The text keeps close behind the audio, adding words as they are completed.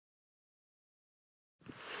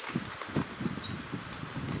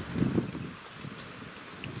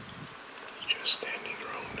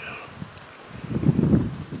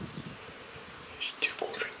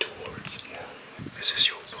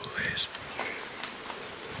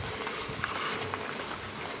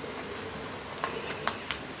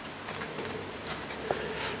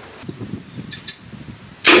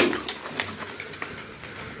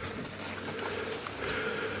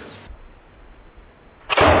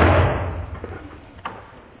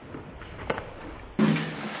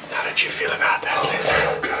did you feel about that, Liz?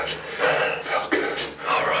 Felt good. Felt good.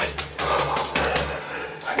 All right.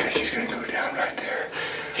 I think he's gonna go down right there.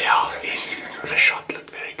 Yeah, the shot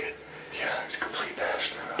looked very good. Yeah, it's a complete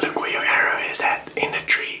bastard. Look where your arrow is at, in the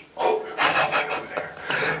tree. Oh, way over there.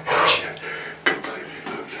 Oh shit. Completely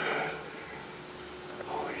blew through it.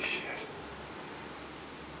 Holy shit.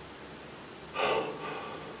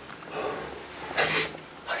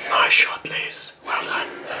 Nice shot, Liz. Well done.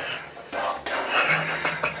 About time.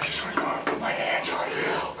 I just want to go and put my hands on you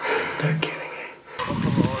now. No kidding, eh?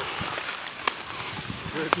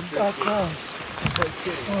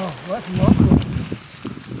 Oh, what knuckle.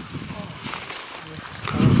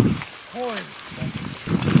 Horn.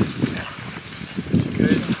 It's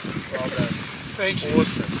good. Well done. Thank you.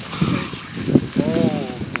 Awesome. Oh.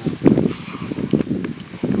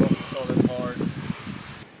 Solid hard.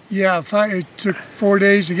 Yeah, it took 4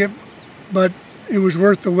 days to get, but it was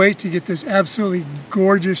worth the wait to get this absolutely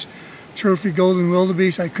gorgeous trophy golden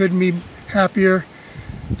wildebeest. I couldn't be happier.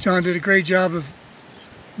 John did a great job of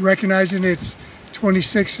recognizing it's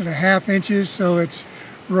 26.5 inches, so it's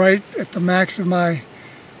right at the max of my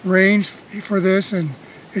range for this, and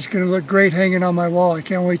it's going to look great hanging on my wall. I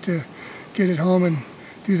can't wait to get it home and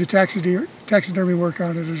do the taxidermy work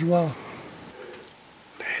on it as well.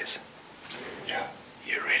 Liz, Yeah,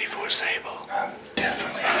 you ready for a Sable? I'm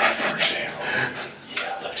definitely ready for a Sable.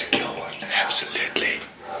 Yeah, let's kill one. Absolutely.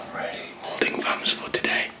 I'm ready. Holding thumbs for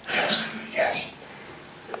today. Yes, yes.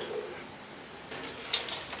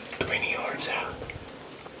 20 yards out.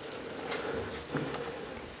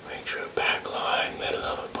 Make sure back line, middle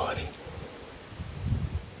of a body.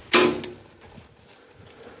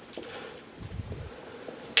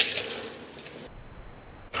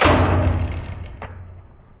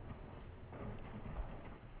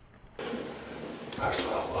 I was a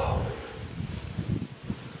little low.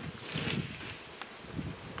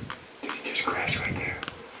 Did he just crash right there?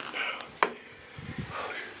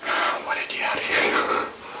 What did you out of here?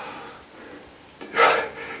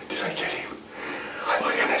 Did I get him?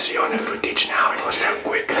 We're gonna see on the footage now, it was so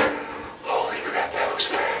quick. Holy crap, that was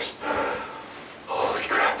fast. Holy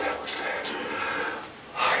crap, that was fast.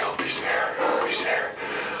 I hope he's there. I hope he's there.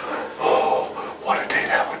 Oh, what a day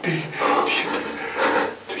that would be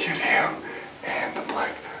to get him and the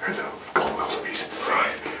black, or the gold wildebeest at the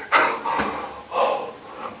same. Oh.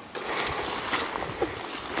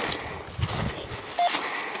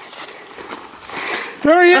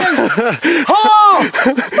 There he is! Oh!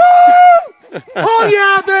 Oh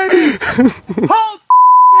yeah, baby! Oh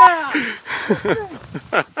yeah!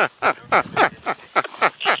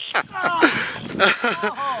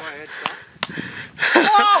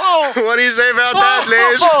 Oh. What do you say about that,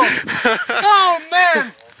 Liz? Oh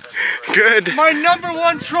man! Good. My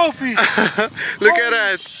 #1 trophy! Look at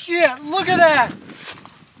that. Shit, look at that!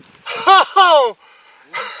 Oh!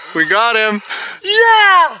 We got him.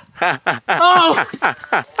 Yeah! Oh!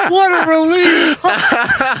 What a relief!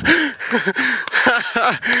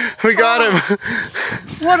 We got him.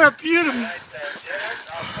 What a beautiful...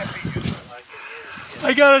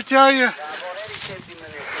 I gotta tell you,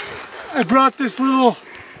 I brought this little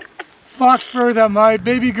fox fur that my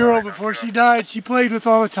baby girl, before she died, she played with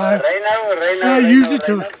all the time. And I used it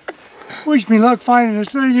to wish me luck finding a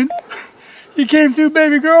thing. You came through,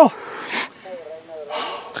 baby girl.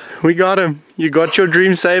 We got him. You got your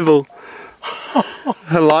dream Sable.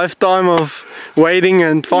 A lifetime of waiting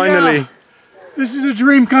and finally. Yeah. This is a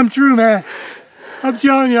dream come true, man. I'm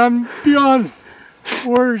telling you, I'm beyond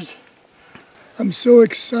words. I'm so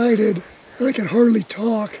excited that I can hardly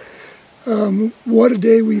talk. What a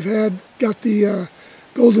day we've had. Got the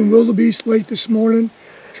golden wildebeest late this morning.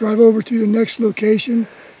 Drive over to the next location.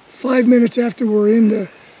 5 minutes after we're in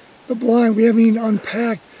the blind, we haven't even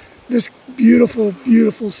unpacked. This beautiful,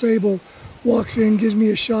 beautiful Sable walks in, gives me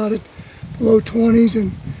a shot at the low 20s,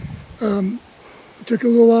 and it took a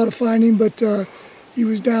little while to find him, but he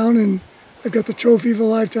was down, and I've got the trophy of a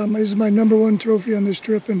lifetime. This is my #1 trophy on this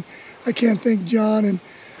trip, and I can't thank John and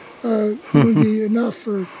Lindy enough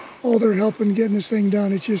for all their help in getting this thing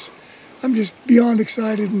done. It's just, I'm just beyond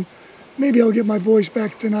excited, and maybe I'll get my voice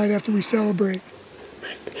back tonight after we celebrate.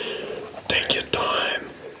 Take your time,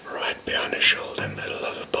 right behind the shoulder, middle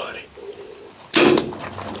of the body.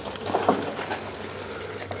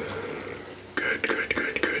 Good, good,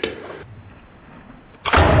 good, good.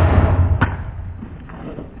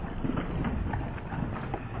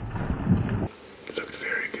 Looked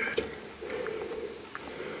very good.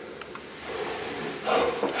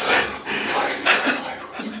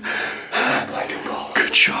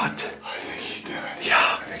 Good shot. I think he's down.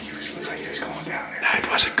 Yeah. I think he was, looked like he was going down there. No,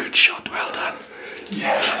 it was a good shot, well done.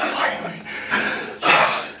 Yes, finally.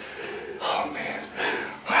 Yes.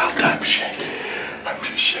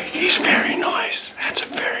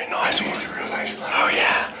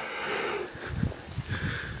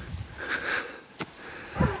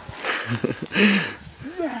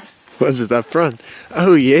 Yes. Was it up front?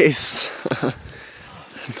 Oh yes.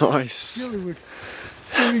 Nice. Really would.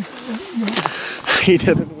 He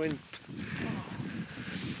didn't win.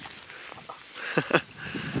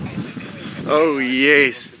 Oh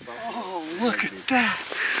yes. Oh, look at that.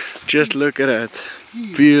 Just look at it.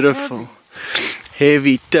 Beautiful.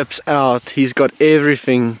 Heavy tips out. He's got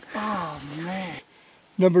everything. Oh man.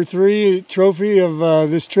 Number 3 trophy of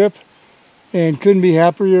this trip, and couldn't be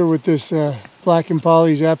happier with this black Impala.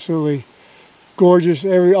 He's absolutely gorgeous.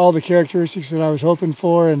 All the characteristics that I was hoping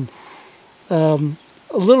for, and a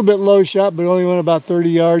little bit low shot, but only went about 30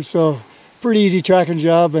 yards, so pretty easy tracking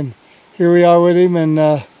job. And here we are with him, and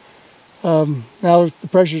now the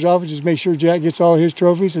pressure's off. Just make sure Jack gets all his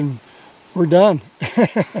trophies, and we're done.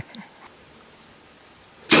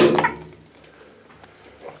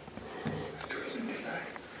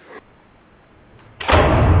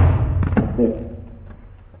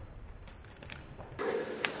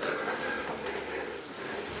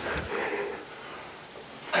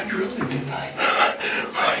 I drilled him, didn't I?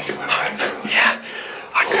 Yeah,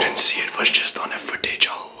 I couldn't see it. Was just on a footage.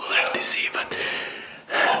 We'll have to see, but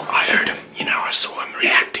I heard him. You know, I saw him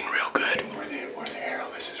reacting real good. Where the arrow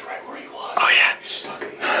is right where he was. Oh yeah, He's stuck in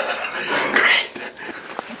great. That's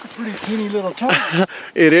a pretty teeny little target.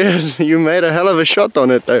 It is. You made a hell of a shot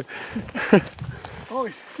on it though. Oh,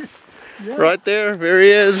 yeah. Right there he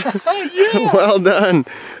is. Oh, yeah. Well done.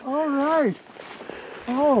 All right.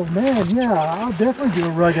 Oh man, yeah, I'll definitely do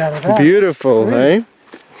a rug out of that. Beautiful, hey?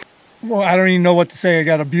 Well, I don't even know what to say. I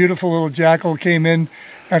got a beautiful little jackal came in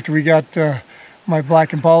after we got my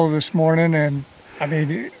black Impala this morning, and I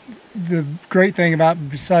mean, the great thing about,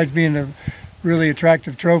 besides being a really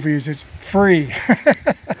attractive trophy, is it's free.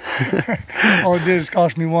 All it did is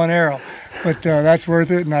cost me 1 arrow, but that's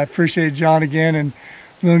worth it, and I appreciate John again and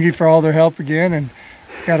Lungi for all their help again, and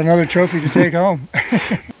got another trophy to take home.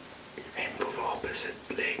 Aim for the opposite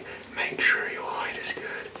leg. Make sure your height is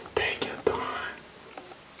good. Take your time.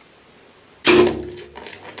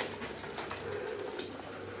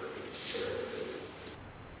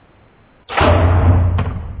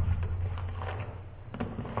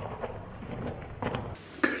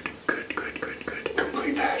 Good.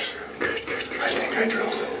 complete pass through. Good. I think I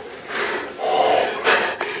drilled him.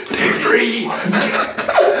 They're free.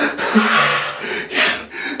 Yeah.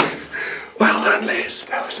 Well done, Liz.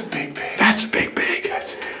 That was a big pig. That's a big pig.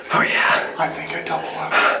 That's a big pig. Oh yeah. I think I doubled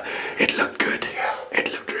him. It looked good. Yeah.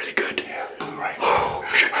 It looked really good. Yeah, blue right. Oh,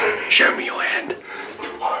 show me your hand.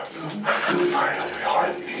 Blue fired up my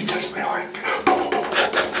heart. He touched my heart.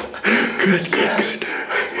 Good.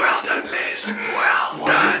 Well done, Liz. Well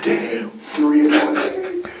done. 3 in 1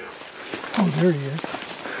 day. Oh, there he is.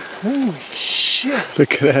 Holy shit.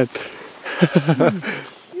 Look at that.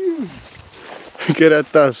 Look at that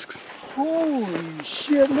tusks. Holy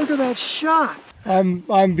shit, look at that shot.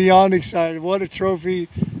 I'm beyond excited. What a trophy.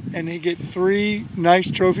 And they get 3 nice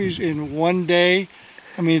trophies in 1 day.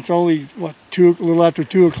 I mean, it's only, what, a little after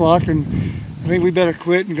 2 o'clock, and I think we better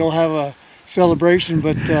quit and go have a celebration.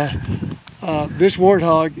 But this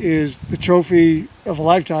warthog is the trophy of a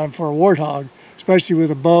lifetime for a warthog, especially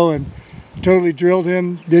with a bow, and totally drilled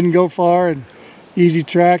him, didn't go far, and easy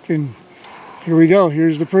track, and here we go.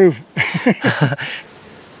 Here's the proof.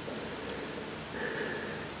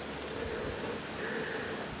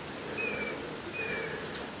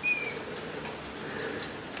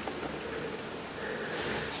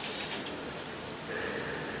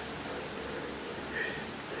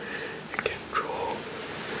 Control.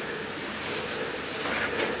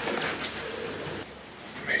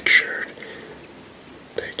 Make sure.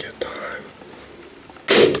 Take your time.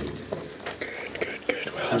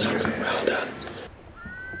 Good. Well done.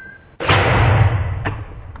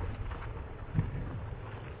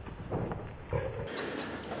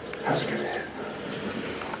 How's it good hit?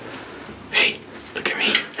 Hey, look at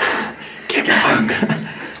me. Give me a hug.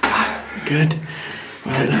 Good.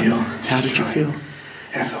 Well done. How did you feel?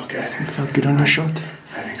 Yeah, it felt good. It felt good on your shot?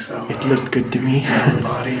 I think so. It looked good to me. The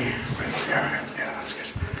body. Yeah, that's good.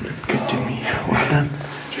 Looked good to me. Well done.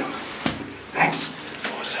 Thanks.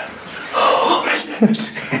 Awesome. Oh,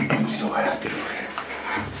 yes. I'm so happy for you.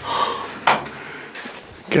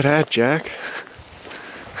 Look at that, Jack.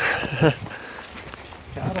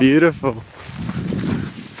 Beautiful.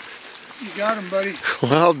 You got him, buddy.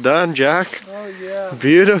 Well done, Jack. Oh, yeah.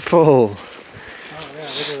 Beautiful. Oh, yeah, look at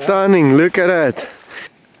Stunning. Look at it.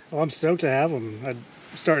 Well, I'm stoked to have them. I'm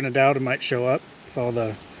starting to doubt it might show up. All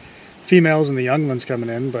the females and the young ones coming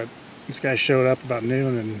in, but this guy showed up about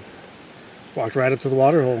noon and walked right up to the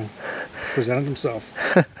water hole, presented himself.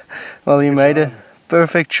 Well, you made a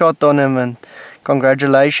perfect shot on him and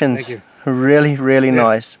Congratulations. Thank Really, really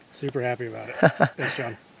nice. Super happy about it. Thanks,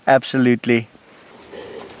 John. Absolutely.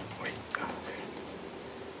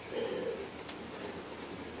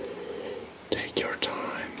 Take your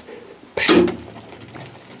time. Bang.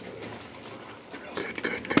 Good,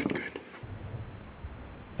 good, good, good. Good.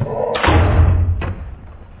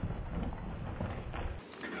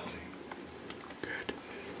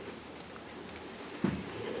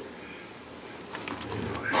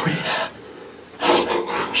 Oh yeah.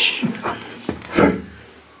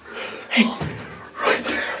 Hey. Right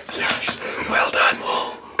there. Yes. Well done.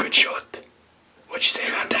 Good shot. What'd you say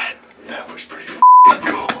about that? That was pretty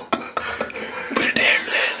cool. Put it there,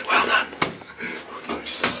 Les. Well done.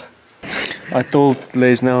 I told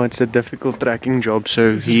Les now it's a difficult tracking job,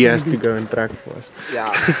 so he has to go and track for us.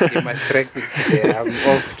 Yeah, you must track me today. I'm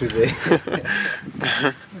off today.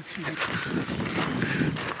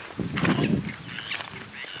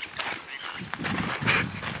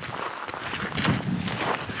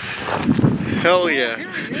 Hell yeah.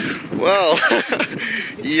 Well,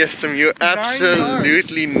 yes, you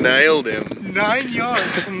absolutely nailed him. 9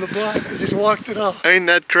 yards from the block. I just walked it off. Ain't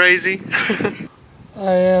that crazy?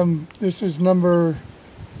 This is number,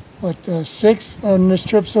 6 on this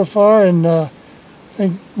trip so far, and I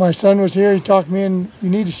think my son was here. He talked me in, you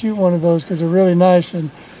need to shoot one of those because they're really nice,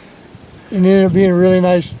 and it ended up being a really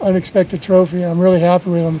nice unexpected trophy. I'm really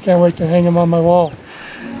happy with them. Can't wait to hang them on my wall.